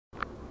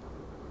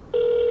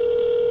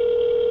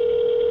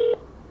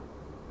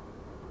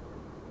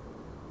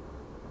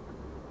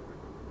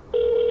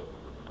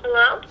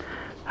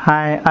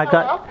Hi,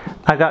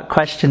 I got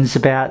questions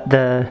about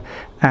the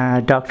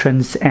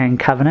doctrines and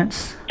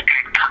covenants.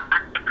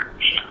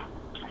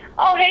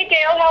 Oh, hey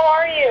Dale, how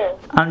are you?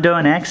 I'm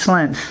doing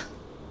excellent.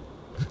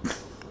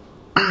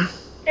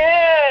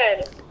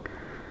 Good.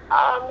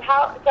 How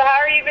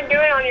are you been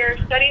doing on your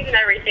studies and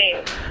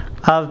everything?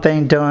 I've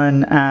been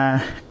doing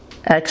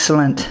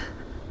excellent.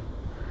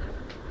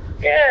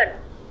 Good.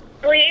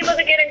 Were you able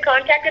to get in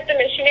contact with the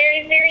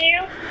missionaries near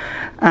you?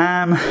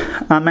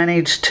 I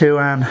managed to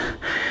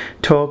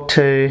talk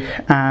to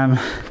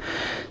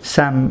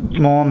some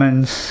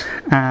Mormons,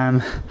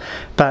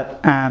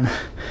 but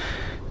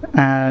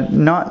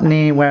not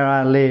near where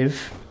I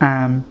live.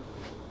 Because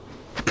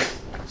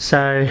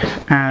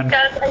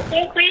I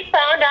think we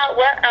found out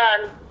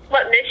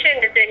what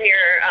mission is in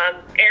your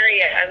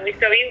area, and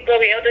so we will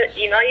be able to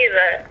email you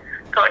the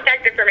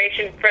contact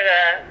information for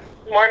the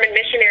Mormon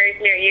missionaries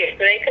near you, so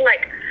they can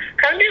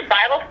come do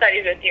Bible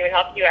studies with you and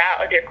help you out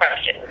with your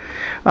questions.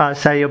 Oh,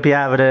 so you'll be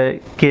able to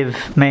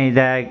give me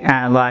their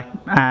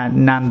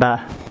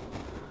number,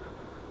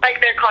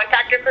 their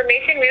contact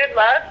information. We would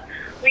love.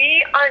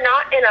 We are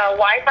not in a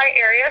Wi-Fi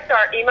area, so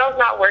our email's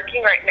not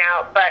working right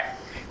now. But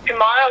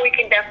tomorrow we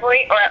can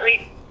definitely, or at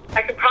least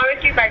I can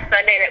promise you by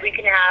Sunday that we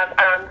can have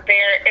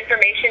their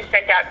information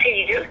sent out to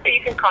you, so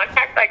you can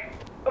contact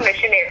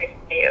missionaries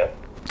to you.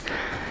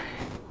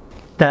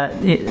 Do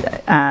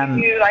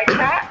you like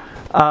that?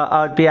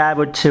 I'd be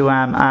able to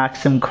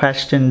ask some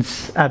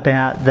questions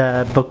about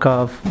the Book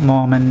of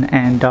Mormon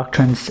and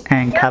doctrines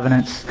and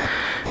covenants.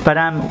 But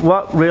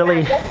what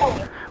really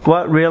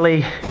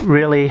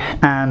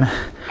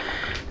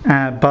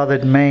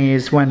bothered me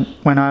is when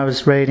I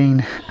was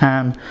reading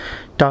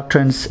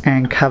Doctrines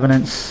and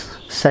Covenants,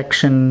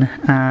 section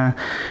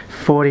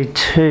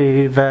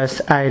 42,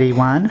 verse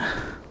 81.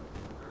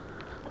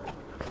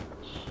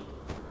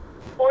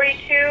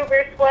 42,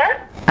 verse what?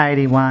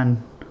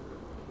 81.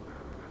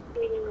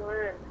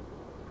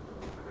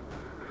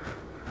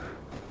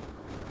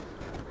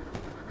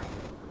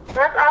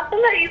 That's awesome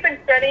that you've been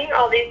studying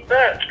all these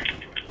books.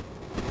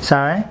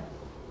 Sorry?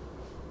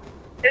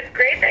 It's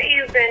great that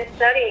you've been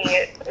studying.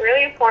 It's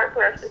really important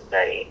for us to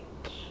study.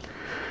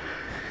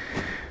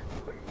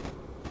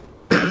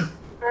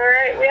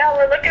 Alright,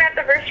 we're looking at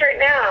the verse right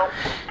now.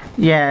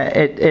 Yeah,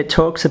 it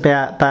talks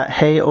about, but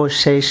he or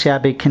she shall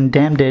be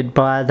condemned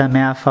by the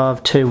mouth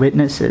of two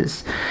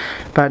witnesses.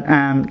 But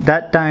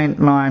that don't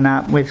line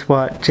up with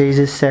what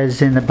Jesus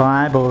says in the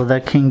Bible, the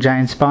King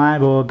James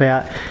Bible,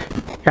 about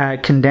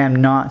condemn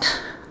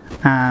not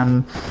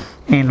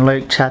in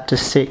Luke chapter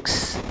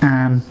 6.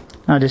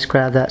 I'll just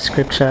grab that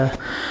scripture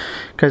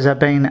because I've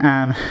been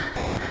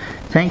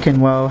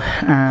thinking,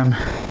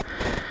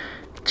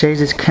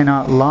 Jesus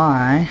cannot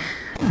lie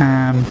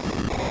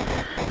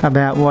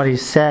about what he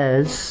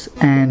says,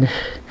 and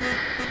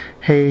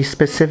he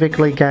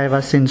specifically gave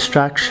us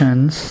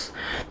instructions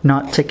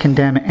not to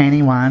condemn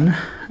anyone.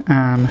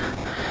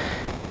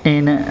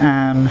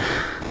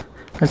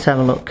 Let's have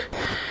a look.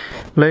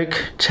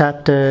 Luke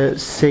chapter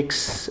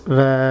 6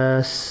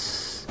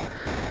 verse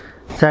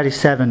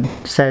 37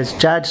 says,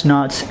 Judge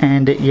not,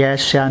 and ye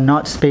shall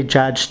not be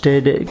judged.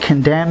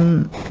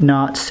 Condemn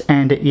not,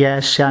 and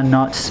ye shall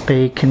not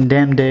be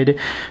condemned.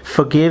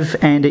 Forgive,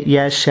 and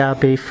ye shall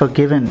be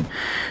forgiven.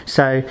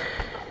 So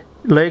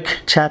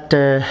Luke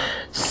chapter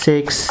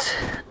 6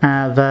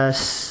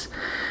 verse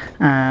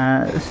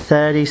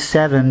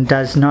 37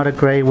 does not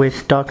agree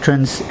with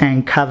Doctrines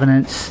and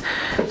Covenants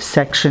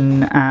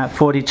section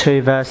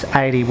 42 verse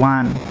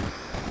 81.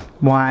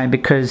 Why?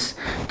 Because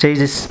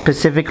Jesus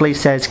specifically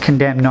says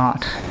condemn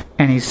not,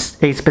 and he's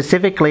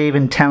specifically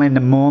even telling the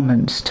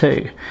Mormons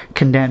too,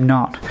 condemn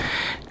not.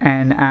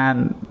 And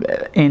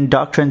in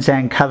Doctrines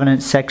and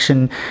Covenants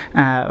section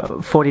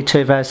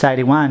 42 verse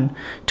 81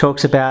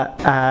 talks about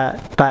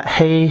but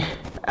he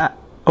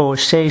or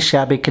she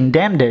shall be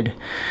condemned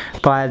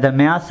by the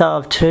mouth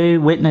of two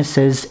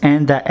witnesses,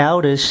 and the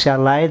elders shall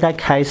lay the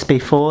case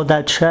before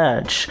the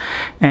church,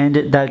 and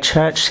the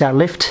church shall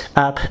lift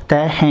up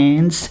their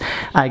hands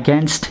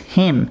against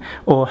him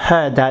or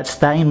her, that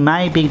they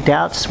may be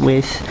dealt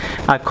with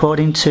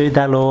according to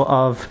the law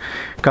of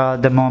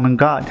God, the Mormon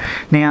God.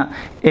 Now,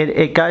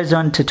 it goes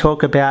on to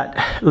talk about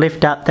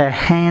lift up their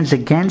hands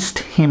against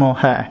him or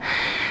her.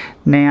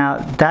 Now,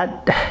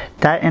 that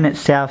in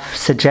itself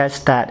suggests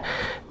that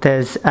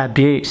there's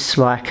abuse,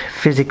 like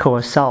physical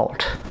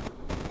assault.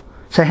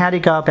 So how do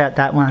you go about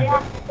that one?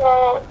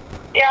 So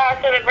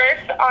the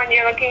verse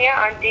you're looking at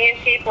on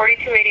D&C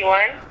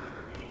 4281,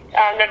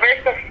 the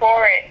verse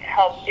before it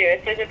helps you.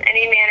 It says, if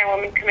any man or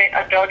woman commit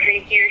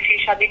adultery, he or she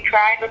shall be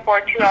tried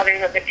before two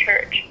elders of the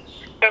church.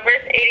 So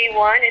verse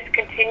 81 is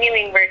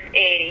continuing verse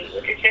 80,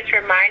 which is just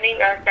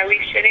reminding us that we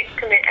shouldn't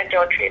commit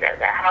adultery.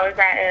 How is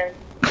that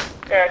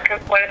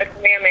one of the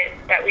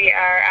commandments that we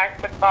are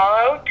asked to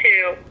follow,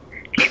 to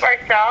keep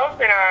ourselves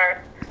and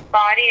our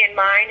body and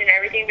mind and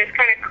everything just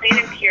kind of clean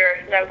and pure,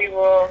 so that we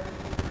will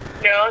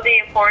know the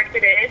importance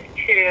it is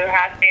to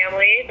have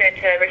families and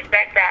to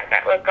respect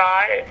that what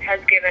God has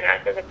given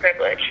us as a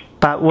privilege.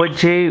 But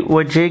would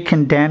you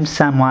condemn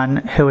someone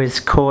who is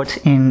caught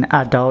in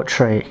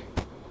adultery?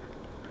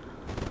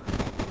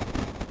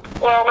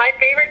 Well, my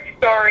favorite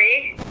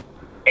story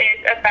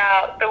is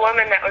about the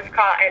woman that was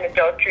caught in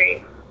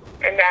adultery,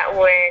 and that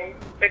when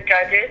the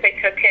judges, they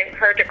took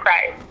her to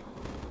Christ,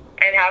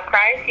 and how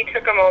Christ, he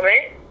took a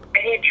moment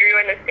and he drew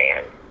in the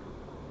sand,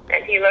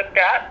 and he looked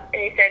up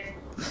and he said,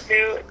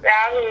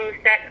 "Thou who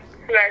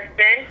has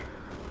sinned,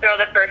 throw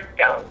the first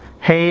stone."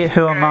 He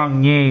who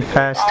among you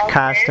first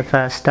cast the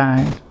first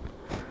stone.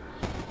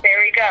 There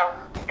we go.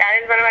 That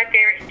is one of my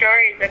favorite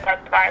stories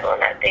about the Bible,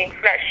 and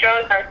that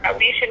shows us that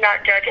we should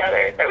not judge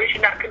others, that we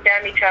should not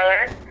condemn each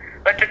other,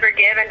 but to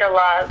forgive and to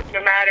love,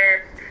 no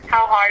matter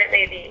how hard it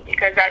may be,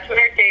 because that's what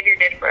our Savior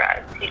did for us.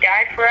 He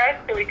died for us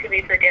so we could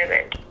be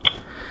forgiven.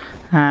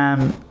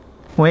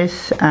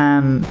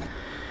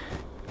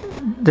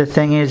 The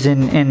thing is,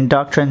 in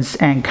Doctrines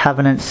and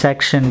Covenants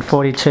section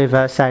 42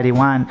 verse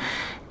 81,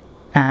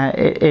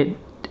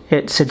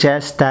 it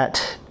suggests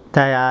that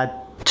they are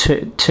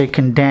to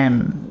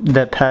condemn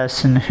the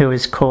person who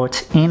is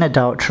caught in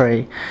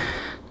adultery.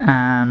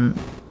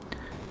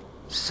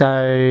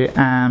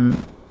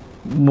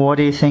 What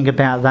do you think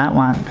about that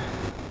one?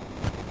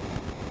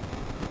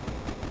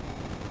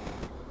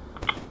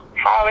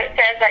 How it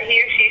says that he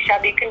or she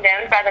shall be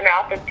condemned by the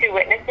mouth of two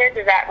witnesses,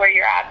 is that where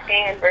you're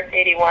asking in verse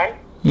 81?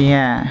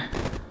 Yeah.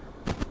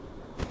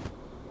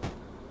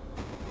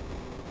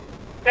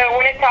 So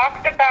when it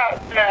talks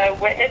about the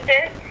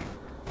witnesses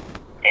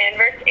in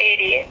verse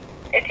 80,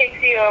 it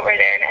takes you over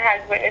there and it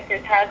has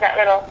witnesses, has that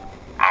little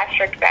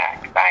asterisk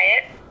back by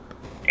it.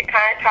 It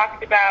kind of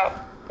talks about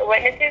the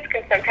witnesses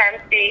can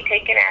sometimes be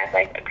taken as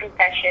like a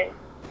confession,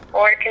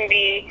 or it can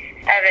be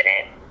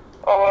evidence,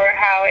 or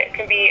how it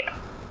can be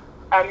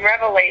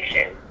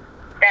revelation.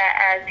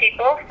 That as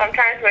people,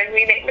 sometimes when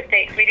we make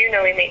mistakes, we do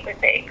know we make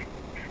mistakes.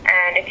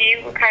 And if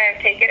you kind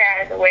of take it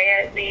as a way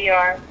as we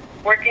are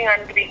working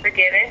on to be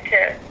forgiven,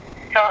 to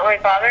tell Heavenly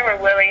Father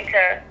we're willing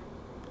to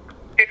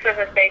fix those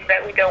mistakes,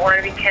 that we don't want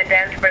to be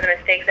condemned for the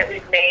mistakes that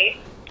we've made,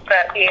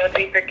 but be able to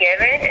be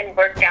forgiven and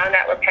work down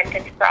that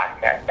repentance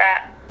process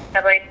that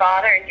Heavenly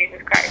Father and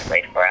Jesus Christ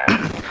laid for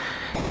us.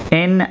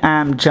 In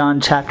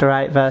John chapter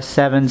 8 verse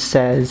 7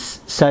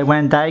 says, "So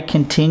when they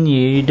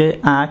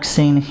continued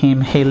asking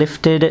him, he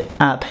lifted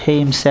up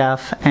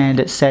himself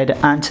and said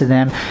unto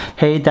them,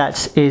 He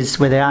that is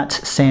without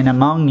sin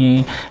among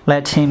you,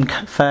 let him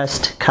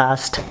first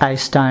cast a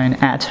stone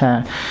at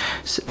her."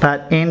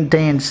 But in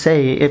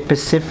D&C it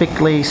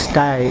specifically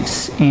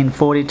states in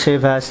 42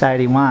 verse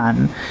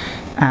 81,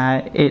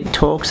 it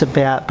talks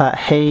about, "But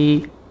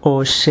he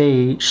or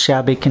she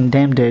shall be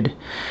condemned."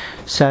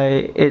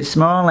 So it's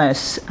more or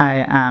less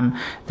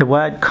the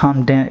word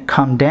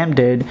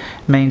condemned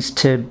means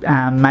to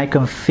make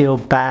them feel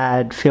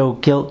bad, feel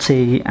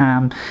guilty,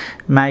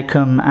 make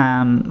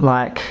them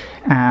like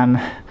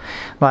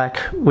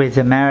with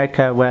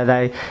America where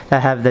they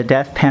have the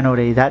death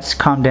penalty. That's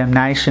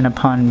condemnation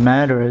upon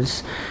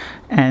murderers.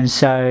 And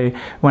so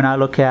when I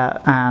look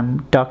at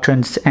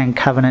Doctrines and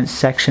Covenants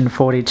section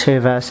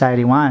 42 verse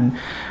 81,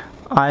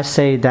 I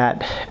see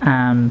that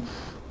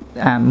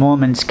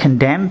Mormons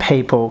condemn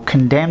people,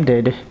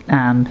 condemned,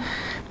 and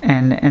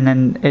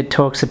then it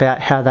talks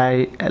about how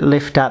they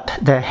lift up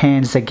their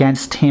hands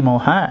against him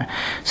or her.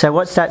 So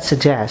what's that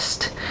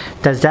suggest?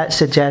 Does that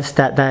suggest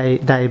that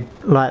they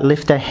like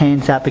lift their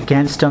hands up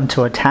against them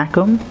to attack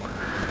them?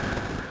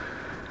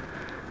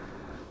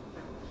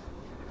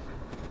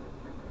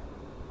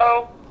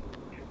 Oh,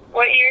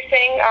 what you're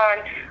saying on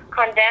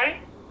condemn?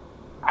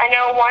 I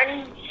know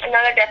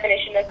another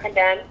definition of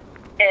condemn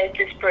is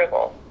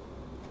disapproval.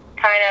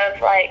 Kind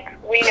of like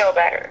we know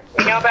better.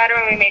 We know better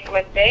when we make a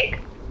mistake.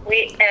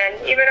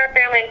 And even our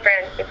family and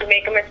friends, if we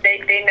make a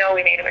mistake, they know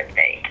we made a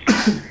mistake.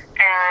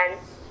 And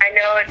I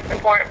know it's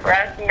important for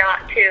us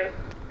not to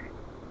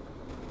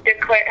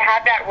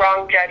have that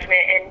wrong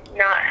judgment,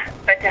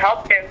 but to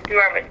help them through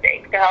our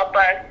mistakes, to help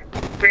us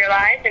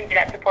realize and get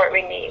that support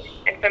we need.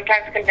 And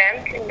sometimes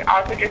condemn can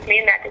also just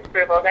mean that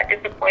disapproval, that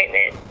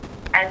disappointment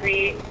as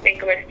we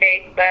make a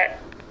mistake. But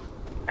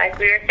like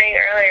we were saying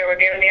earlier, we're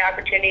given the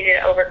opportunity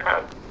to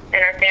overcome.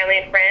 And our family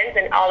and friends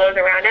and all those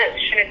around us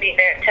shouldn't be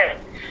there to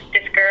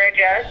discourage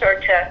us or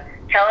to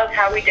tell us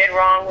how we did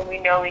wrong when we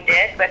know we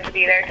did, but to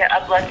be there to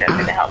uplift us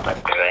and to help us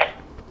through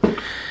it.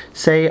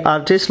 See,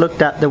 I've just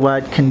looked up the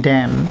word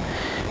condemn.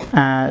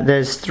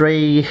 There's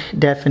 3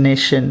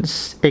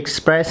 definitions.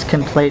 Express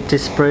complete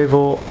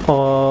disapproval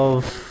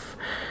of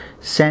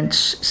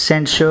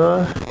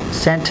censure,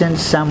 sentence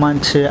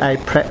someone to a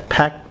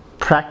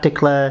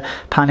practical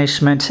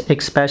punishment,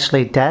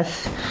 especially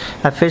death,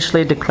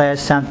 officially declares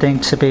something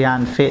to be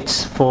unfit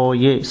for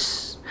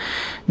use.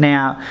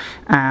 Now,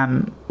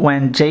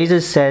 when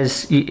Jesus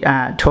says,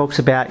 talks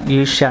about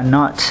you shall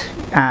not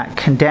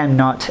condemn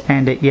not,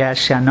 and ye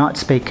shall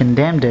not be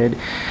condemned,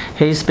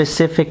 he's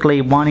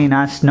specifically wanting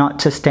us not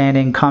to stand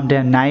in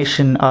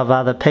condemnation of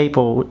other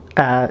people's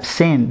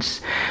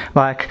sins.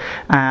 Like,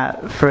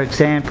 for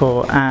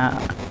example,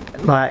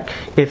 like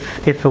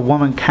if a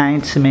woman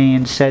came to me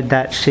and said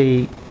that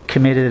she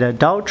committed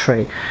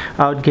adultery,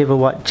 I would give her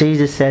what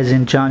Jesus says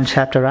in John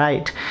chapter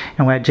 8,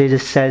 and where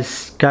Jesus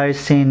says, go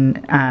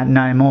sin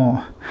no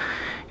more.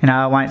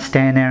 I won't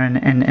stand there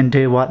and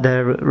do what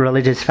the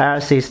religious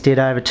Pharisees did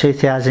over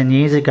 2,000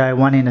 years ago,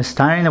 wanting to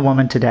stone the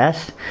woman to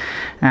death.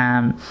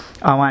 I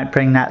won't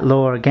bring that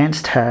law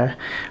against her.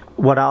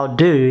 What I'll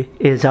do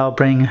is I'll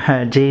bring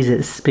her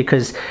Jesus,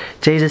 because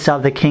Jesus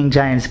of the King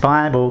James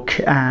Bible,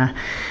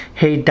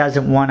 he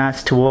doesn't want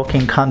us to walk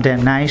in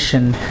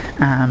condemnation.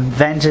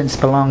 Vengeance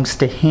belongs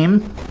to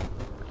him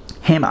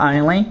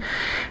only,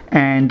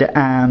 and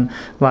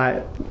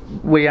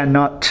we are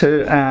not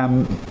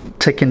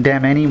to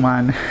condemn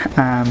anyone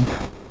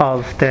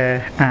of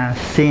their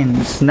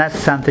sins. And that's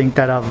something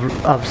that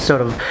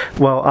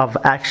I've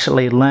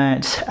actually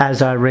learnt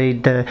as I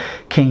read the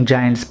King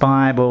James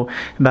Bible.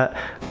 But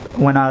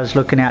when I was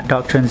looking at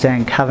Doctrines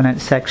and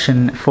Covenants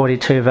section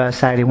 42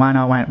 verse 81,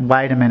 I went,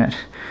 wait a minute,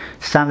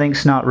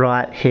 something's not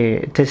right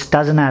here. This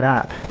doesn't add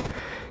up.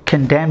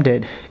 Condemned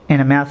in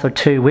a mouth of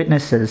two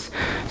witnesses.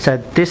 So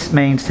this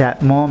means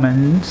that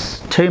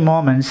two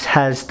Mormons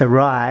has the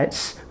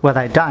rights, well,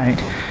 they don't,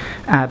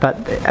 but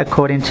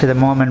according to the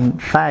Mormon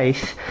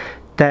faith,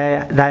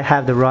 they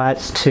have the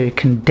rights to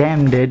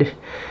condemn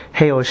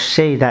he or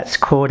she that's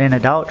caught in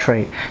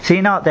adultery. So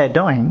you know what they're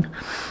doing?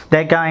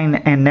 They're going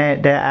and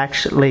they're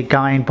actually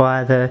going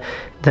by the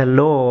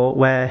law,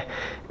 where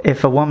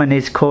if a woman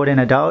is caught in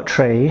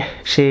adultery,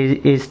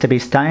 she is to be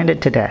stoned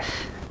to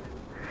death.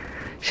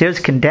 She was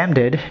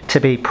condemned to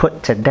be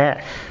put to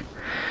death.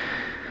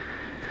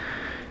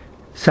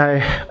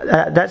 So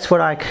that's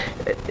what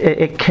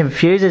it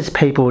confuses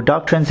people.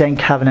 Doctrines and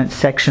Covenants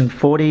section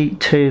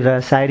 42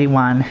 verse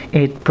 81,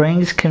 it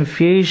brings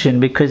confusion,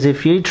 because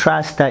if you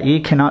trust that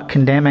you cannot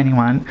condemn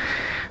anyone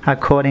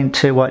according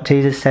to what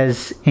Jesus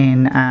says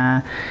in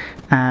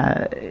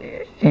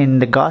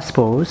the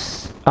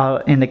Gospels,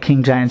 in the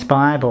King James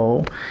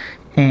Bible,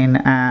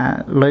 in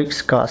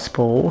Luke's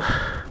Gospel,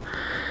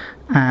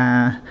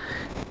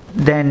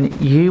 then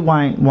you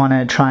won't want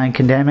to try and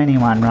condemn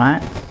anyone,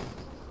 right?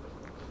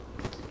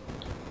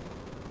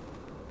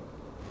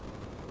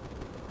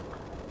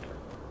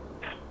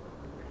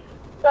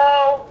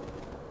 So,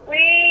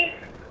 we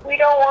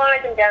don't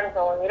want to condemn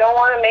someone. We don't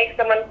want to make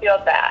someone feel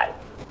bad.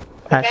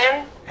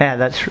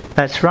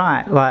 That's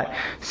right.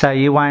 So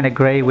you won't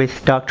agree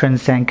with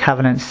Doctrines and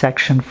Covenants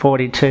section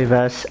 42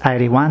 verse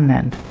 81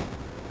 then?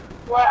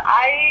 What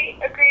I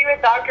agree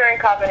with Doctrine and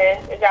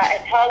Covenants is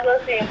that it tells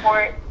us the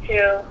importance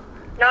to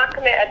not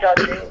commit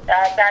adultery.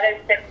 That is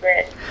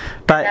different.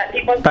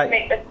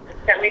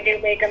 That we do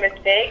make a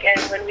mistake, and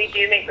when we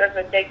do make those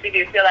mistakes, we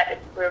do feel that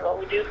disapproval.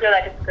 We do feel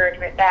that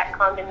discouragement, that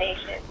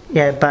condemnation.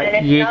 Yeah,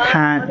 but you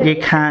can't.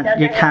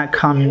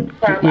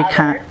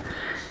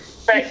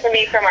 But for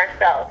me, from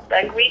ourselves,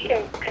 we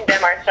can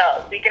condemn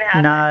ourselves. We can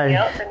have that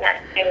guilt, and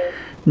that is.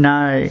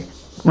 No.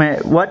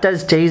 What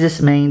does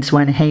Jesus means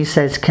when he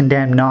says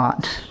condemn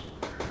not?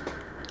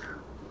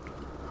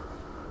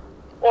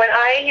 When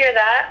I hear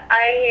that,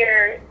 I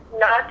hear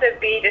not to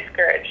be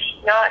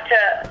discouraged, not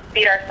to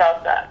beat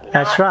ourselves up.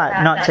 That's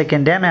right, not to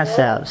condemn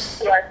ourselves.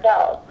 To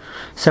ourselves.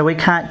 So we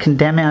can't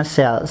condemn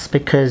ourselves,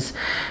 because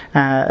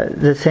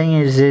the thing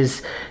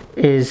is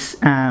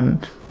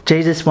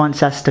Jesus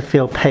wants us to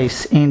feel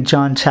peace. In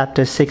John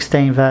chapter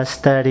 16 verse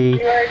 30.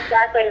 You're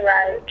exactly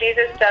right.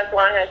 Jesus does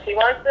want us. He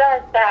wants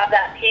us to have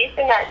that peace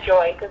and that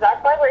joy, because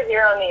that's why we're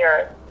here on the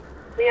earth.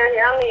 We are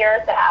here on the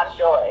earth to have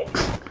joy.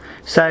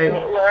 So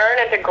to learn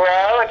and to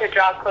grow and to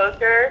draw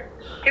closer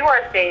to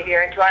our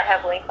Saviour and to our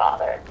Heavenly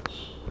Father.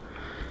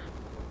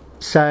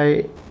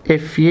 So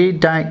if you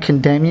don't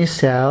condemn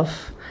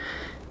yourself,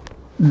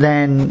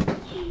 then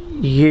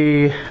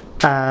you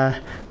are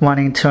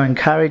wanting to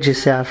encourage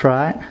yourself,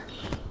 right?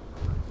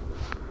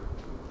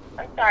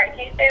 I'm sorry,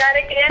 can you say that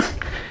again?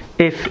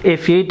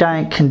 If you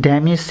don't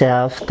condemn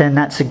yourself, then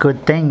that's a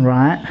good thing,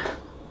 right?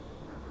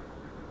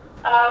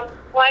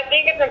 Well, I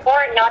think it's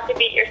important not to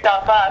beat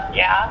yourself up,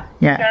 yeah?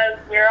 Because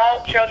we're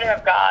all children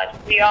of God.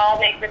 We all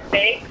make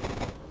mistakes.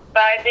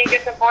 But I think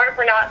it's important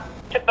for not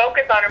to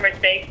focus on our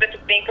mistakes, but to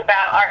think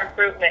about our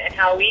improvement and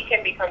how we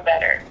can become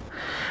better.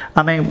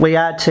 I mean, we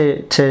are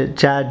to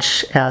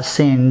judge our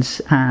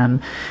sins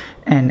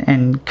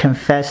and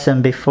confess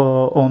them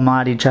before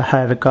Almighty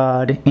Jehovah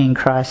God in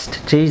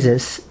Christ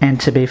Jesus, and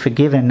to be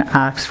forgiven,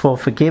 ask for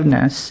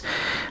forgiveness.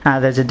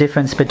 There's a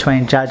difference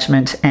between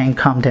judgment and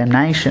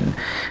condemnation.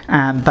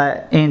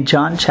 But in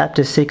John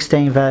chapter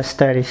 16 verse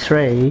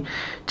 33,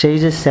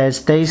 Jesus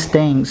says, "These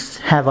things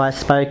have I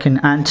spoken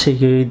unto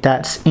you,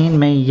 that in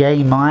me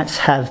ye might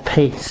have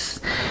peace.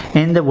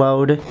 In the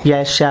world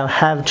ye shall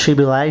have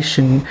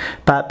tribulation,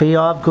 but be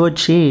of good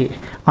cheer.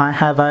 I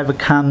have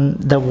overcome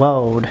the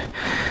world."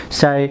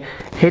 So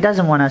he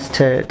doesn't want us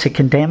to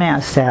condemn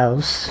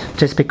ourselves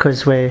just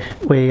because we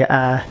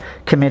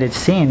committed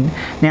sin.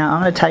 Now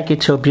I'm going to take you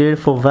to a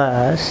beautiful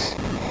verse,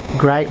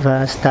 great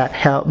verse that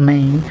helped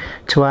me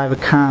to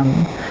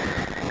overcome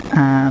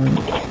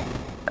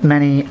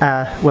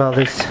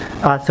there's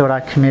I thought I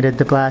committed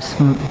the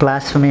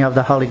blasphemy of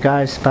the Holy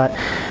Ghost, but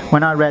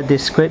when I read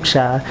this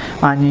scripture,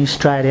 I knew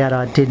straight out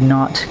I did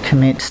not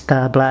commit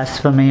the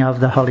blasphemy of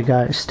the Holy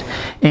Ghost.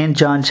 In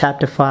John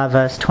chapter 5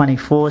 verse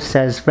 24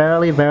 says,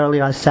 "Verily,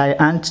 verily, I say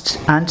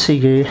unto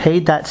you, he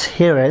that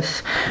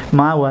heareth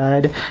my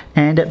word,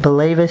 and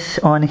believeth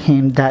on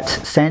him that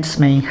sent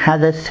me,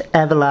 hath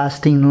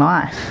everlasting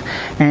life,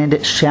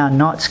 and shall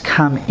not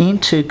come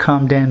into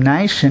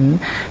condemnation,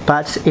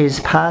 but is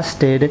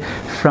passed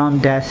from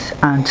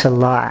death unto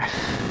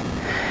life."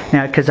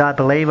 Now, because I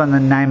believe on the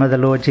name of the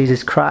Lord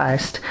Jesus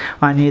Christ,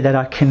 I knew that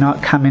I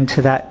cannot come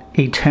into that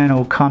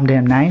eternal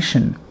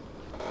condemnation.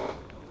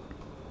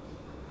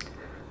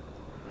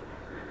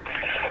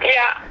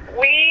 Yeah,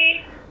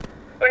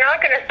 we're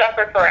not going to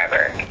suffer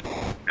forever.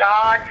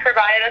 God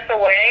provided us a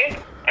way,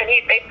 and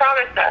they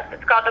promised us.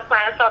 It's called the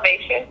plan of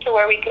salvation, to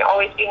where we can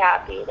always be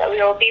happy, that we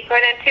will be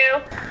put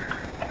into,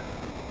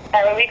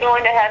 that when we go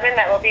into heaven,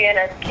 that we'll be in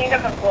a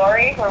kingdom of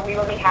glory where we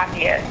will be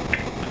happiest.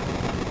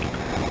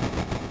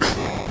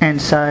 And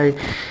so,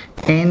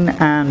 in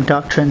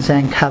Doctrines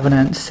and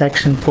Covenants,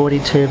 section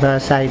 42,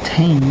 verse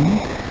 18,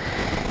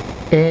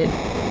 it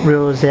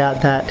rules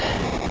out that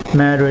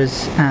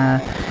murderers,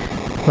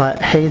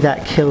 like he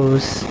that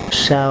kills,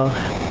 shall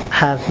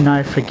have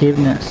no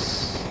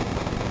forgiveness,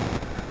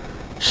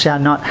 shall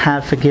not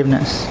have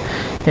forgiveness.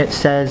 It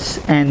says,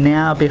 "And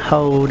now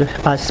behold,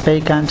 I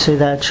speak unto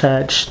the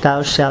church,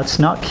 thou shalt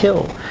not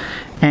kill.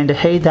 And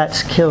he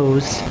that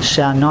kills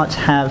shall not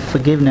have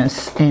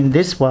forgiveness in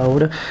this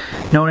world,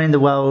 nor in the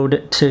world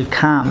to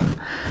come."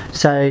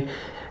 So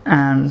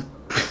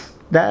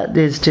that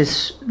is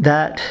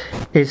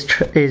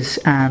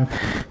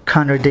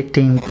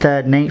contradicting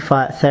 3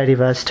 Nephi 30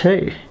 verse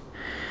 2.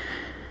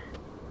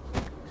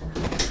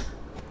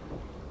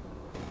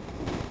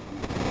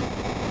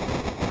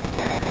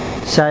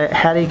 So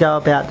how do you go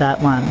about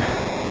that one?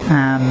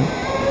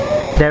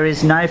 There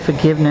is no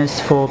forgiveness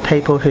for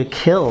people who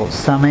kill.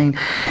 So, I mean,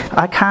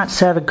 I can't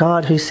serve a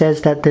God who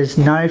says that there's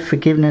no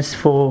forgiveness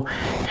for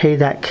he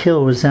that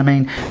kills. I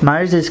mean,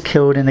 Moses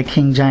killed in the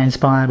King James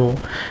Bible,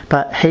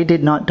 but he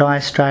did not die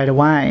straight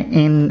away.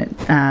 In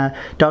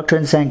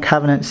Doctrines and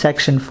Covenants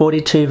section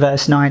 42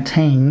 verse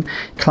 19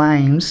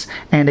 claims,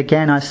 "And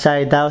again I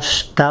say, thou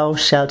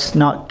shalt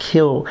not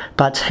kill,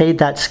 but he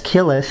that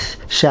killeth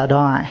shall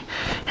die."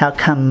 How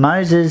come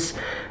Moses,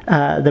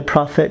 the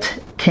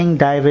prophet, King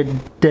David,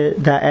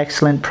 the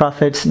excellent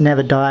prophets,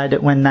 never died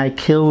when they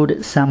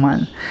killed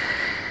someone?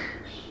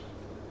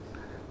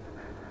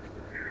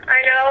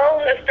 I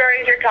know the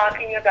stories you're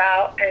talking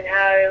about, and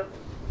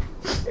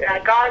how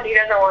God, he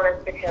doesn't want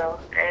us to kill.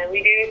 And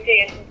we do see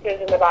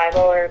instances in the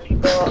Bible where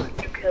people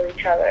do kill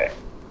each other.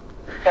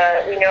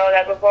 But we know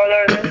that before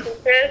those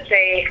instances,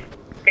 they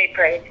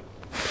prayed.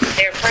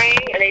 They were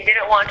praying, and they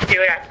didn't want to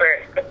do it at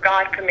first, but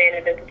God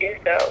commanded them to do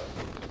so.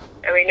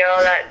 And we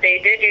know that they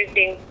did do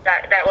things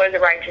that was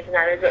righteous, and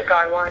that is what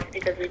God wants,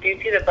 because we do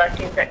see the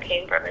blessings that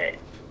came from it.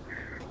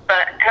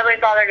 But Heavenly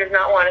Father does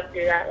not want us to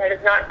do that. That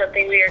is not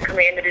something we are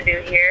commanded to do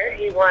here.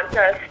 He wants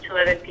us to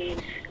live in peace,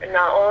 and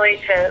not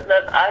only to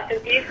live us in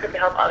peace, but to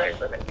help others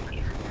live in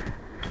peace.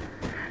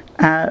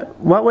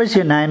 What was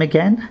your name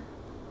again?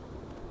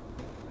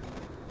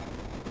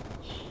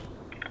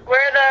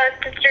 We're the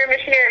sister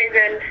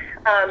missionaries,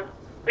 and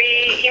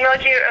we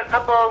emailed you a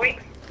couple of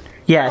weeks.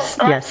 Yes.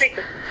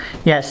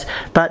 Yes,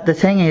 but the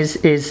thing is,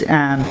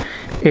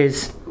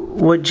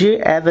 would you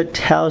ever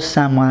tell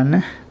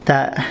someone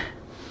that,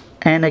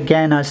 "And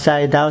again I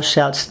say, thou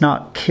shalt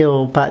not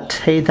kill,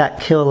 but he that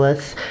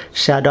killeth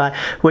shall die"?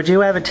 Would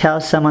you ever tell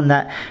someone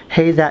that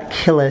he that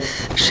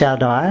killeth shall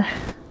die?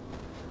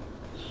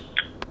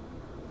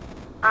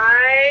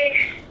 I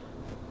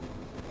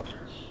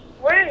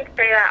wouldn't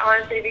say that,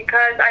 honestly,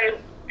 because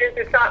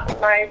it's not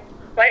my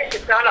place.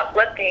 It's not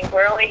uplifting.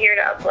 We're only here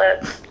to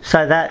uplift.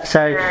 So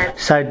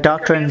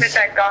doctrines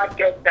that God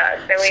gives us,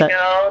 and we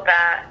know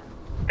that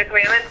the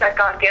commandments that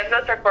God gives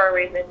us are for a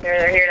reason.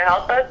 They're here to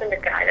help us and to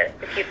guide us,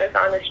 to keep us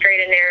on the straight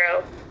and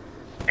narrow.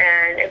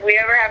 And if we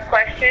ever have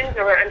questions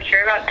or we're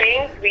unsure about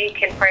things, we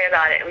can pray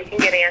about it and we can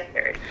get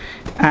answers.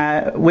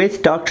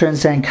 With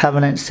Doctrines and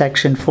Covenants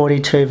section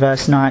 42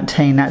 verse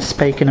 19, that's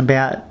speaking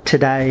about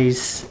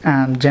today's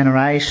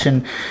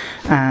generation.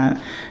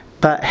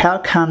 But how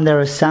come there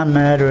are some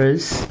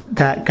murderers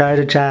that go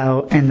to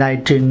jail and they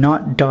do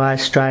not die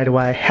straight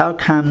away? How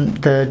come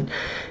the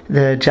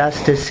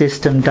justice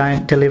system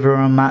don't deliver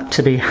them up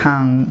to be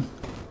hung?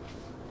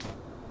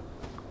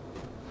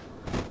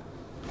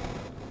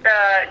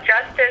 The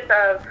justice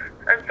of...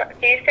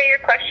 Can you say your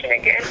question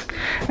again?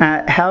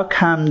 How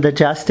come the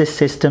justice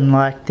system,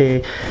 like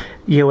the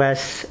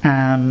US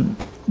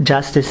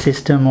justice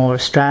system or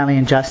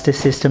Australian justice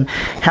system,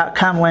 how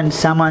come when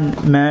someone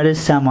murders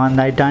someone,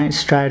 they don't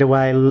straight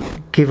away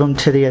give them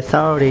to the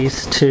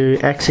authorities to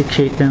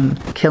execute them,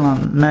 kill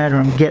them, murder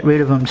them, get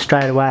rid of them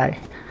straight away?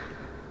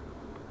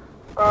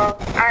 Well,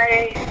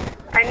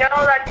 I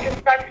know that's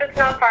just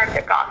not part of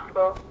the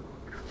gospel.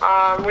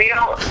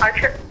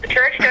 The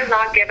church does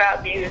not give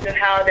out views of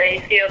how they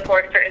feel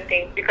towards certain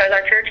things, because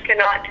our church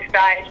cannot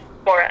decide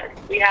for us.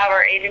 We have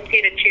our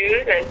agency to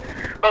choose and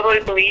what we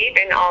believe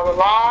in all the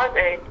laws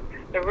and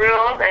the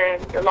rules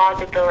and the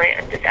laws of the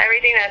land. Just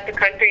everything that the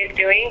country is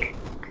doing,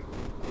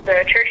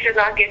 the church does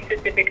not give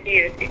specific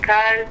views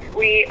because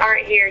we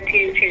aren't here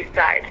to choose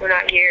sides. We're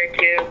not here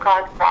to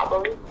cause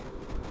problems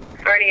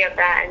or any of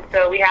that. And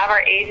so we have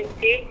our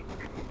agency.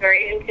 Our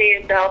agency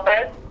is to help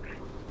us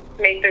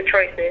make the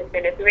choices.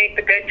 And if we make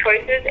the good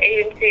choices,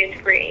 agency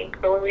is free.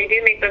 But when we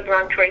do make those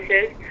wrong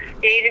choices,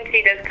 the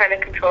agency does kind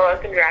of control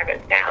us and drag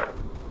us down.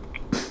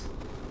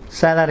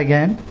 Say that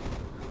again.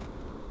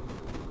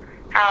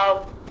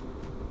 How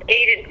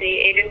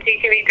agency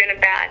can be good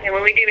and bad. And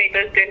when we do make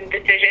those good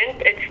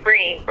decisions, it's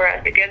free for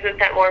us. It gives us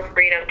that more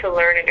freedom to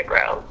learn and to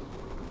grow.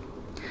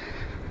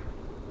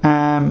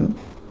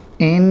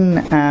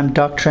 In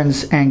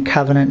Doctrines and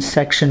Covenants,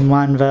 section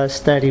 1, verse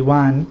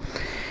 31,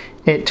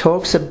 it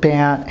talks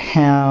about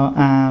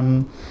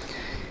how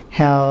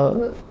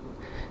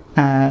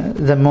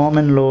the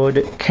Mormon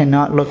Lord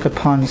cannot look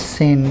upon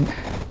sin.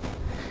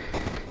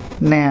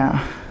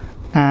 Now,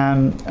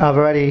 I've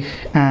already,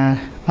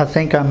 I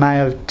think I may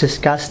have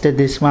discussed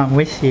this one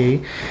with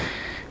you,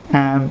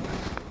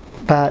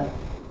 but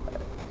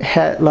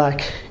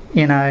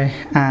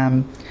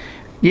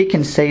you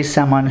can see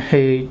someone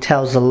who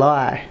tells a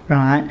lie,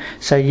 right?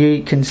 So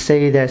you can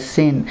see their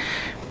sin,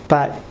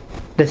 but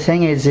the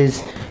thing is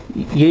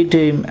you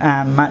do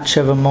much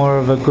of a more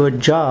of a good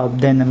job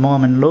than the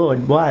Mormon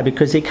Lord. Why?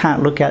 Because he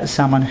can't look at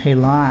someone who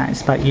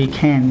lies, but you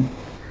can.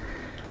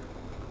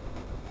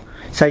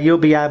 So you'll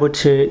be able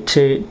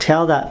to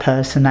tell that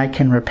person they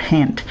can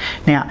repent.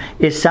 Now,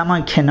 if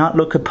someone cannot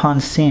look upon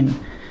sin,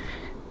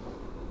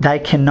 they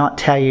cannot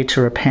tell you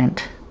to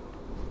repent.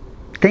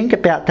 Think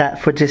about that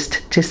for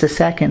just a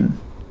second.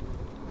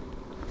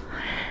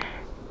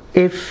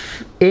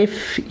 If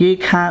you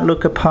can't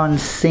look upon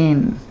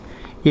sin,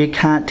 you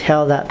can't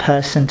tell that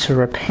person to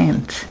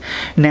repent.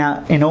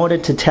 Now, in order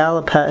to tell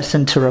a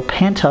person to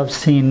repent of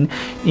sin,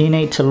 you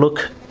need to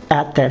look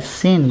at their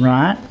sin,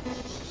 right?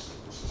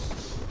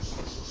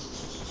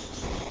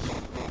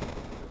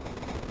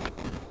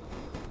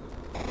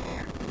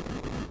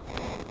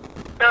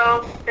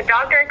 So, the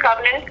Doctrine and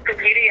Covenants, the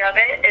beauty of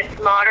it, is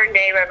modern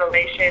day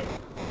revelation.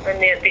 And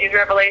these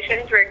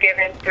revelations were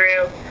given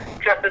through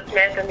Joseph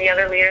Smith and the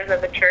other leaders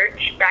of the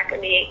church back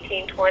in the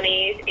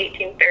 1820s,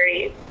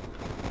 1830s.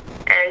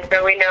 And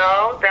so we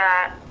know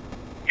that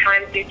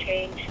times do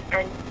change,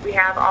 and we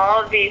have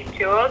all of these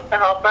tools to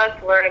help us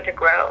learn and to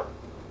grow.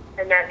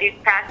 And that these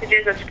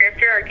passages of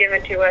Scripture are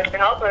given to us to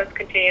help us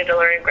continue to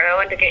learn and grow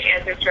and to get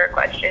answers to our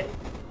questions.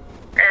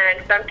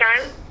 And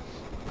sometimes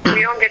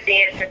we don't get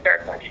the answers to our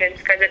questions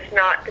because it's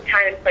not the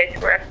time and place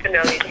for us to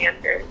know these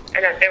answers.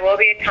 And that there will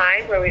be a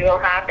time where we will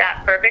have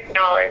that perfect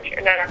knowledge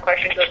and that our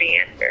questions will be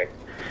answered.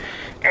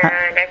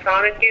 And I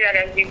promise you that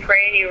as you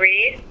pray and you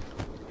read,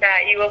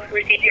 that you will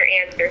receive your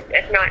answers,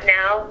 if not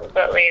now,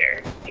 but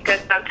later. Because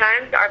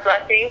sometimes our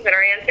blessings and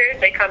our answers,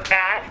 they come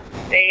fast,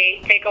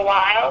 they take a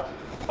while,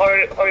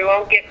 or we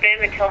won't get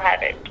them until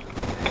heaven.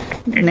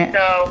 And now,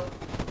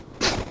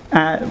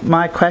 so...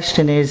 my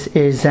question is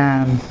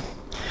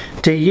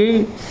do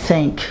you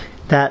think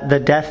that the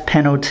death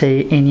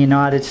penalty in the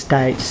United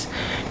States,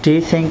 do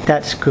you think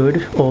that's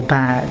good or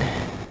bad?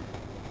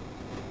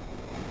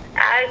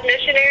 As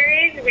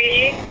missionaries,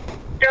 we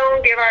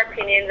don't give our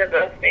opinions of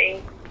those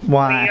things.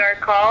 Why? We are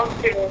called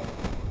to...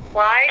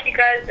 Why?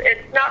 Because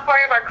it's not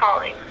part of our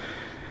calling.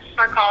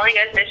 Our calling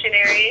as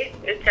missionaries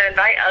is to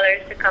invite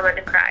others to come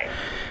unto Christ.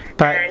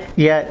 But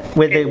yet,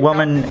 with the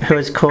woman who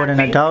is caught in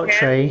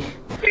adultery...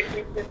 To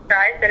Jesus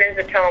Christ and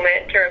His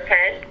atonement, to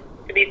repent,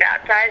 to be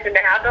baptized, and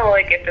to have the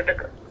holy gift of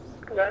the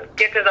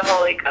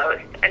Holy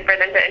Ghost, and for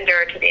them to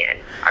endure to the end.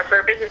 Our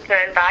purpose is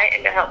to invite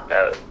and to help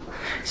those.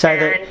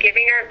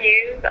 Giving our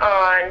views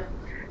on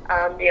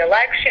the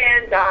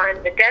elections,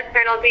 on the death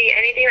penalty,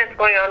 anything that's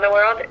going on in the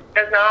world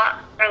does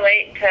not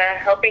relate to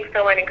helping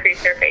someone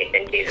increase their faith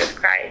in Jesus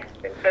Christ.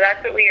 And so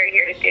that's what we are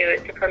here to do,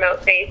 is to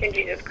promote faith in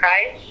Jesus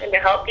Christ and to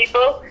help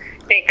people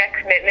make that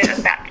commitment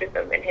of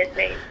baptism in His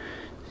name.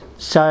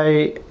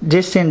 So,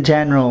 just in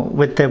general,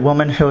 with the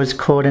woman who was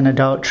caught in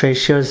adultery,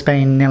 she was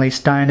being nearly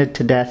stoned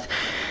to death.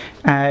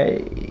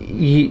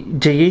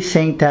 Do you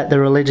think that the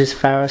religious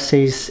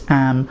Pharisees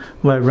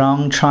were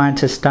wrong trying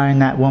to stone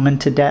that woman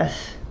to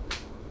death?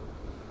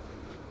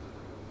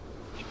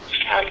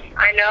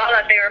 I know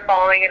that they were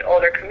following an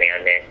older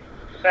commandment,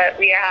 but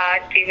we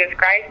had Jesus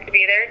Christ to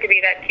be there, to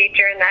be that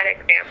teacher and that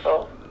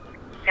example.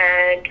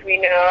 And we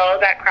know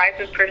that Christ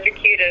was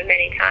persecuted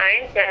many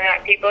times, and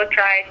that people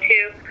tried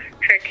to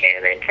trick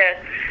Him and to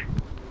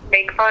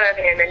make fun of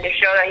Him and to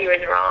show that He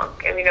was wrong.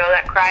 And we know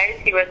that Christ,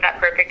 He was that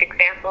perfect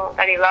example,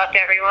 that He loved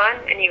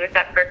everyone, and He was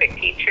that perfect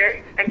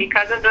teacher. And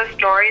because of those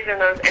stories and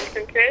those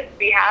instances,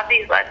 we have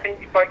these lessons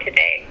for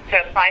today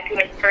to apply to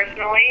us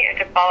personally and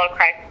to follow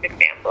Christ's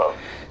example.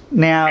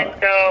 Now,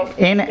 so,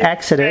 in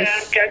Exodus...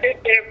 If judges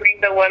didn't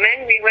bring the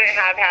woman, we wouldn't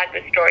have had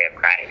the story of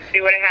Christ.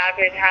 We wouldn't have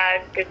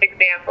had this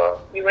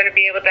example. We wouldn't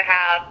be able to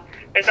have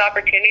this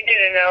opportunity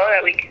to know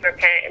that we can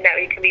repent and that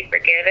we can be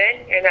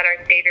forgiven and that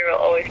our Savior will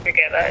always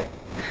forgive us.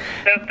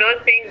 So if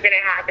those things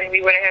didn't happen,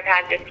 we wouldn't have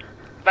had this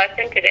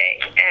lesson today,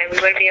 and we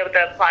wouldn't be able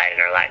to apply it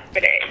in our lives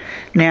today.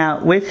 Now,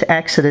 with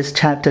Exodus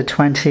chapter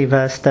 20,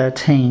 verse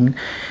 13,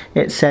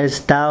 it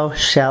says, "Thou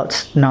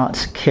shalt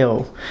not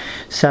kill."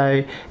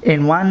 So,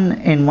 in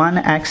one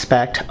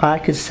aspect, I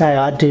could say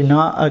I do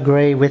not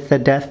agree with the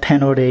death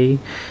penalty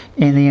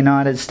in the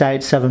United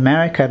States of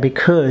America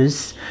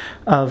because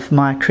of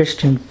my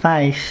Christian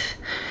faith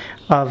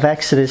of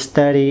Exodus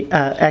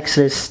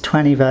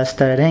 20, verse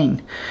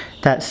 13,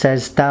 that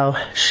says, "Thou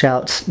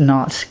shalt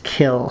not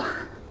kill."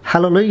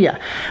 Hallelujah.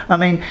 I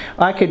mean,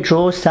 I could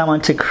draw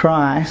someone to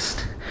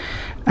Christ,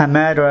 a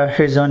murderer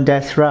who's on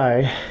death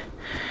row,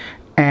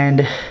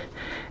 and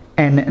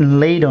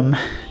lead them,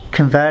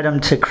 convert them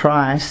to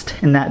Christ,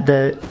 and that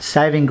the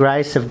saving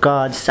grace of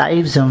God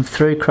saves them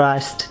through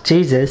Christ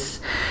Jesus,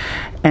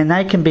 and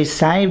they can be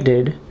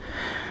saved.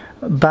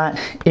 But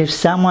if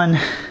someone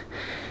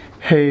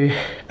who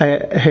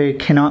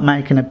cannot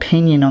make an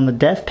opinion on the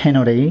death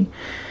penalty,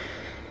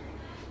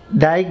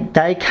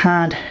 they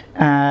can't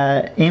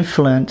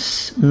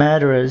influence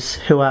murderers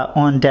who are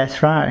on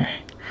death row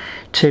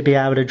to be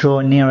able to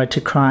draw nearer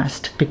to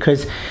Christ,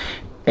 because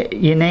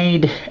you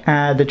need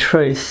the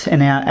truth.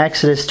 And now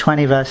Exodus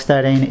 20 verse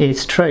 13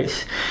 is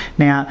truth.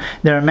 Now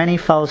there are many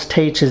false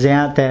teachers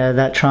out there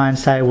that try and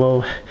say,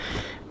 well,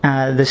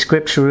 the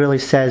scripture really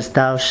says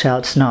thou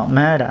shalt not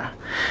murder,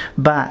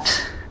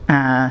 but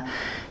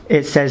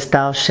it says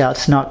thou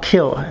shalt not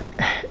kill.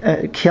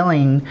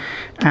 Killing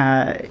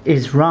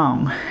is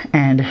wrong,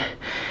 and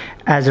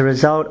as a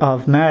result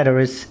of murder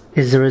is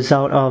a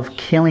result of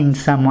killing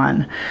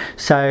someone.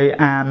 So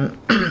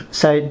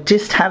so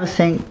just have a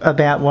think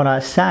about what I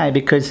say,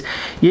 because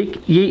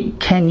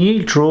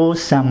you draw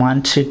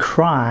someone to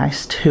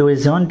Christ who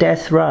is on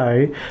death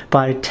row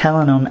by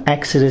telling them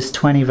Exodus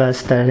 20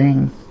 verse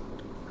 13?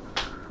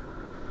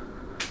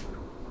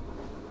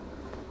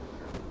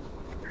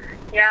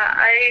 Yeah,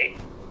 I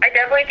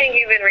definitely think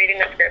you've been reading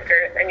the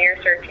scriptures and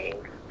you're searching.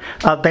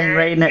 I've been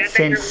reading it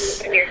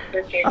since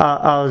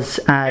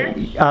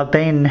I've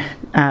been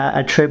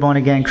a true born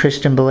again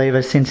Christian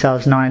believer since I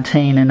was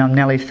 19, and I'm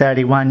nearly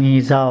 31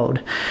 years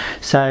old.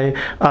 So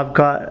I've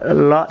got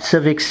lots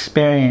of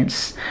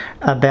experience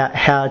about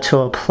how to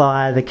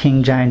apply the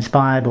King James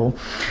Bible,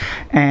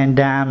 and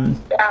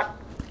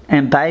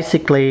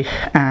basically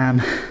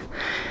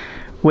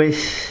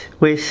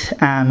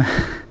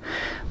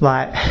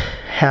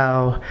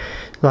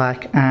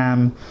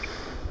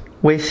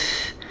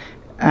with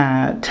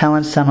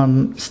telling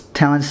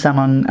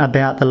someone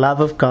about the love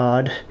of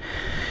God,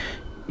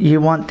 you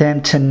want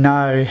them to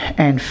know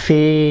and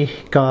fear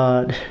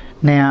God.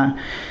 Now,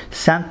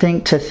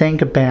 something to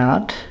think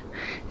about,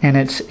 and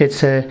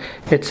it's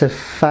a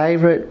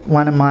favourite,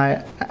 one of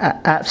my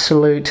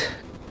absolute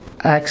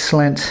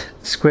excellent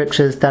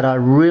scriptures that I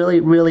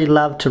really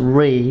love to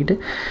read,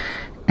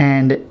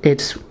 and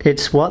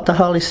it's what the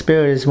Holy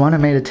Spirit has wanted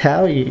me to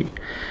tell you.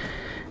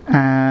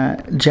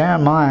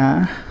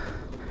 Jeremiah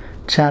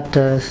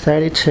chapter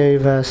 32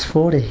 verse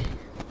 40.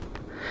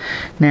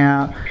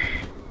 Now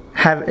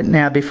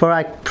before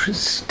I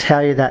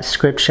tell you that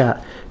scripture,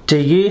 do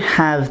you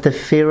have the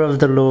fear of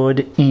the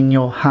Lord in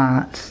your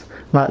hearts,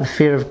 like the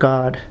fear of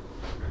God?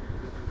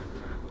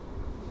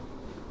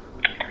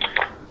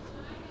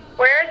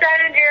 Where is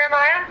that in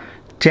Jeremiah?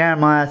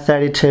 Jeremiah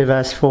 32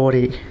 verse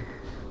 40.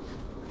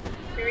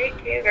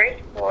 32 verse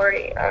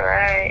 40,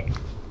 alright.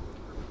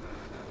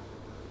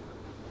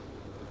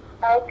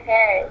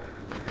 Okay.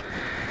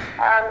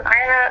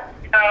 I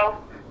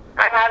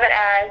have it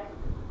as,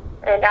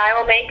 and I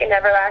will make an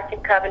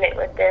everlasting covenant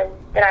with them,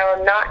 that I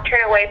will not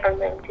turn away from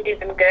them to do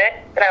them good,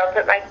 that I will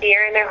put my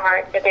fear in their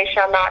hearts, that they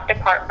shall not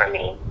depart from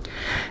me.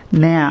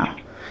 Now,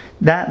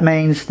 that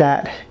means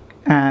that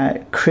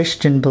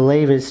Christian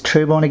believers,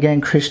 true born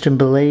again Christian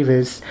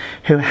believers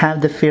who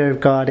have the fear of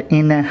God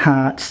in their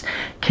hearts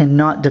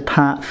cannot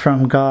depart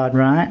from God,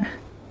 right?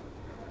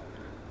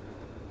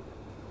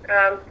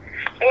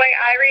 The way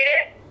I read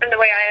it and the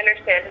way I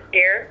understand the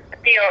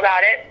feel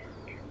about it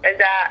is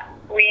that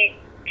we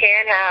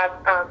can have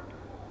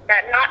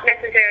that not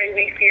necessarily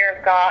we fear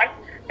of God,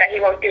 that He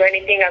won't do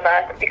anything of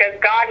us, because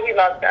God, He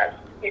loves us.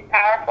 He's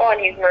powerful and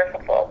He's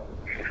merciful.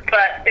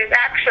 But there's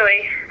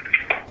actually,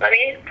 let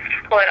me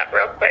pull it up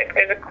real quick.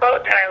 There's a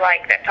quote that I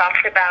like that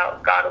talks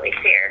about godly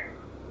fear.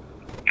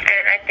 And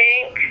I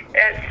think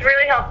it's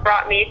really helped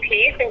brought me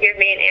peace and give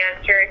me an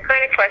answer.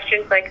 Kind of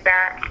questions like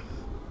that.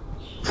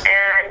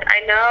 And I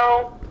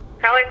know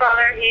Heavenly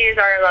Father, He is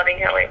our loving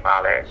Heavenly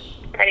Father,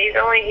 and He's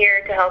only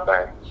here to help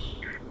us.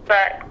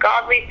 But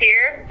godly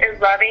fear is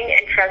loving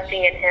and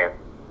trusting in Him,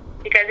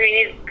 because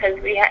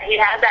He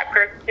has that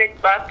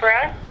perfect love for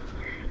us,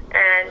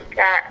 and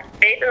that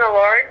faith in the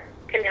Lord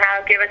can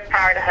give us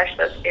power to hush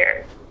those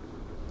fears.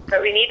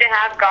 But we need to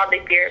have godly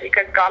fear,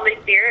 because godly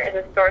fear is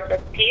a source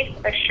of peace,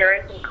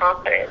 assurance, and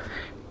confidence.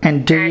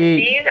 And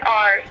these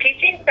are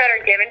teachings that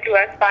are given to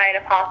us by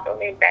an apostle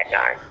named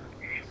Bednar.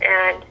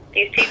 And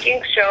these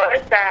teachings show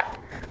us that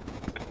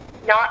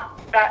not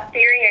that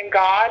fearing in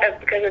God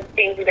because of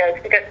things he does,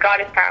 because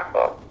God is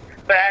powerful.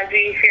 But as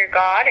we fear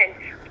God and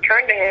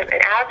turn to him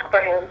and ask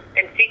for him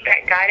and seek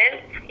that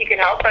guidance, he can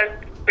help us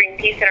bring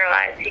peace in our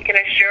lives. He can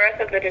assure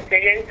us of the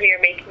decisions we are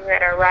making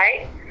that are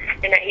right,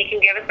 and that he can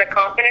give us the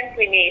confidence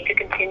we need to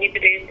continue to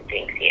do the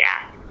things he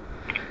asks.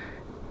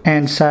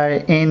 And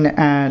so in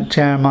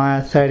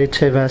Jeremiah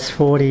 32 verse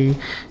 40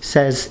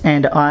 says,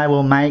 "And I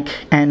will make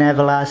an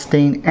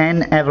everlasting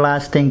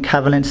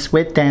covenants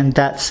with them,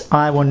 that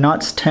I will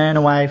not turn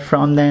away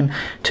from them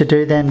to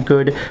do them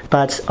good,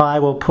 but I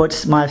will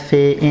put my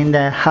fear in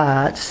their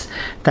hearts,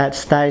 that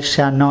they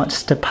shall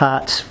not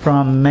depart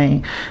from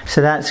me." So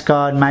that's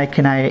God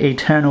making an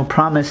eternal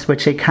promise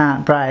which he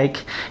can't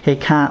break, he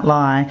can't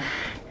lie.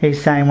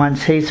 He's saying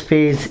once his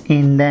fear's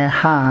in their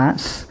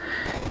hearts,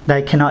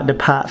 they cannot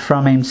depart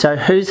from him. So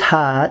whose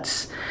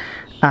hearts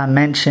are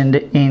mentioned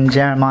in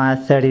Jeremiah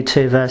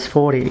 32 verse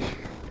 40?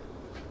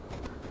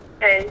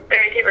 And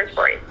 32 verse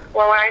 40.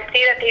 "Well, when I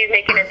see that he is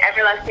making an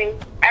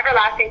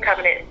everlasting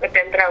covenant with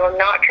them, that I will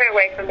not turn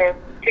away from them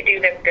to do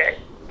them good."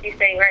 He's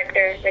saying right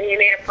there that he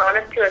made a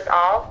promise to us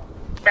all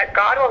that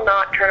God will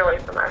not turn away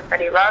from us,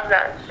 that he loves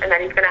us, and that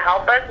he's going to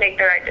help us make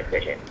the right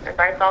decision. And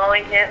by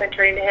following him and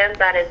turning to him,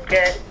 that is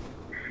good.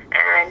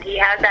 And he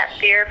has that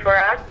fear for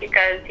us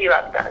because he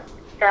loves us,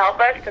 to help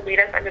us, to lead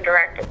us, and to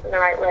direct us in the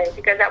right way.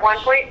 Because at one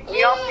point,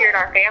 we all feared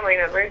our family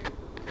members.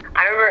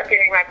 I remember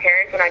fearing my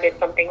parents when I did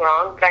something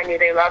wrong, but I knew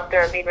they loved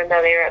them even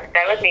though they were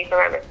upset with me for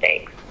my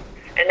mistakes.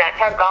 And that's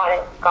how God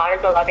is. God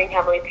is a loving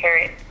heavenly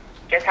parent.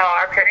 Just how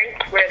our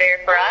parents were there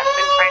for us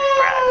and friends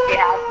for us. He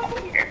has that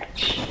fear.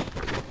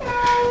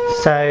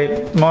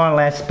 So more or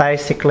less,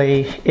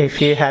 basically,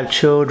 if you have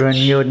children,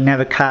 you would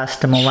never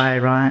cast them away,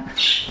 right?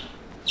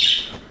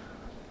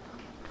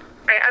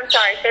 I'm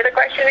sorry, say the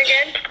question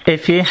again?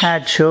 If you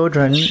had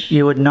children,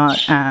 you would not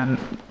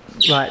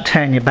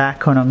turn your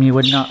back on them, you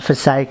would not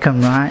forsake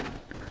them, right?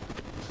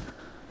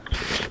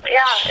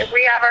 Yeah, if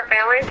we have our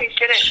families, we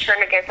shouldn't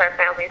turn against our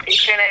families. We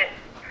shouldn't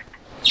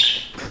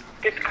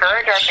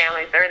discourage our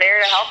families. They're there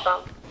to help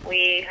them.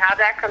 We have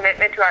that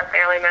commitment to our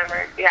family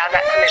members. We have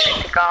that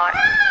commitment to God,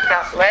 to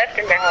uplift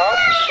and to help,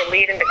 to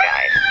lead and to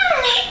guide.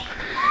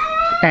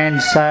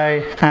 And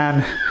so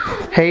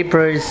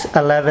Hebrews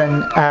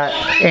 11,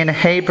 in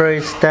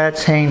Hebrews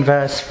 13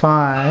 verse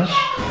 5,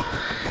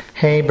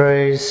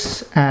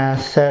 Hebrews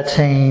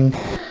 13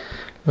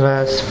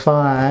 verse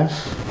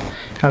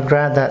 5, I'll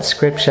grab that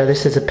scripture.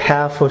 This is a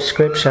powerful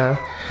scripture.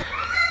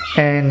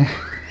 And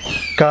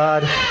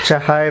God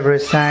Jehovah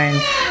is saying,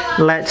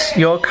 "Let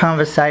your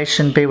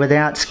conversation be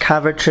without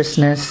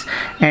covetousness,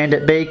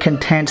 and be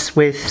content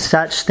with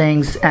such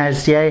things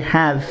as ye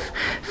have.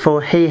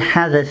 For he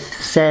hath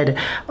said,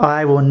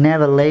 I will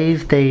never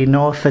leave thee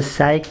nor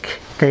forsake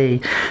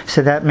thee."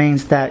 So that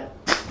means that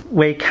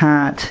we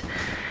can't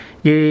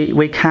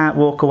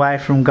walk away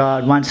from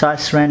God. Once I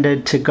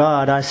surrendered to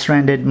God, I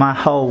surrendered my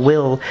whole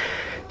will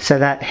so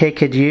that he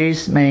could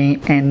use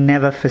me and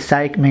never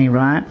forsake me,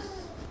 right?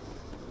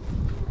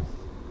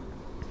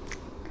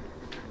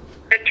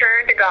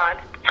 Turn to God.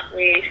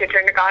 We should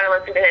turn to God and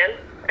listen to him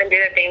and do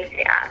the things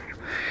he asks.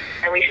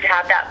 And we should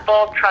have that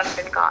full trust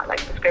in God,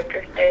 like the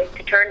scriptures say,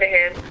 to turn to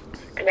him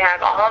and to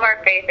have all of our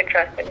faith and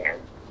trust in him.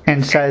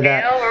 And so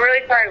Dale, we're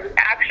really sorry.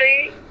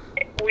 Actually,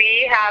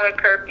 we have a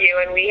curfew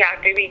and we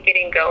have to be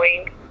getting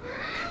going.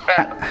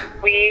 But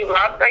we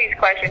love these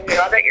questions. We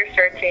love that you're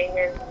searching,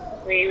 and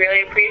we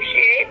really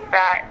appreciate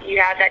that you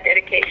have that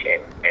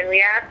dedication. And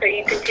we ask that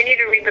you continue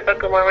to read the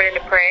Book of Mormon and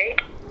to pray.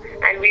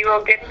 And we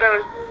will get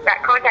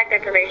that contact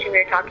information we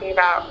were talking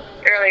about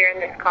earlier in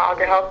this call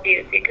to help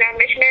you. So you can have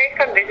missionaries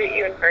come visit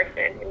you in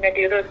person and to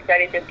do those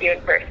studies with you in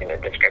person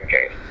with the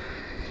scriptures.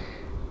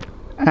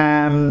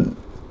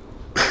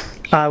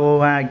 I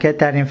will get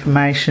that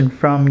information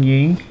from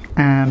you,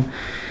 and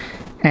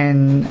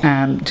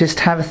just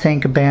have a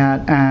think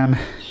about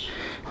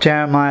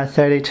Jeremiah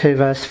 32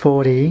 verse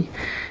 40,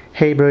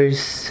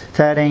 Hebrews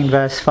 13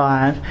 verse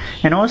 5,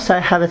 and also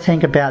have a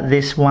think about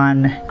this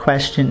one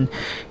question.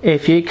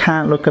 If you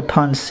can't look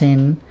upon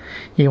sin,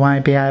 you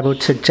won't be able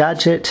to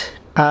judge it,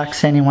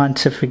 ask anyone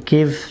to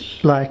forgive,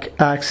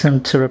 ask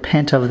them to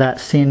repent of that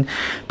sin.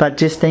 But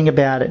just think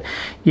about it.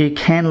 You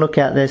can look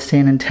at their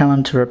sin and tell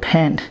them to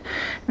repent.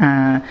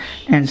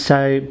 And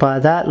so by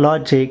that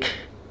logic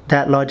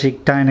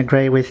don't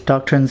agree with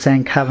Doctrines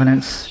and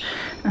Covenants,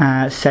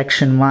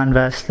 section 1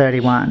 verse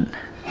 31.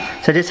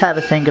 So just have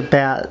a think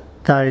about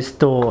those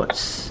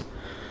thoughts.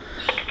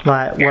 We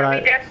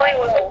definitely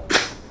will.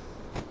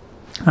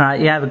 Alright,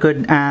 you have a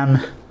good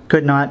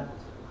night.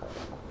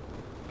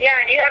 Yeah,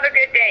 and you have a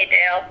good day,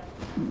 Dale.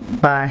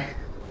 Bye.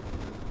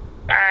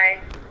 Bye.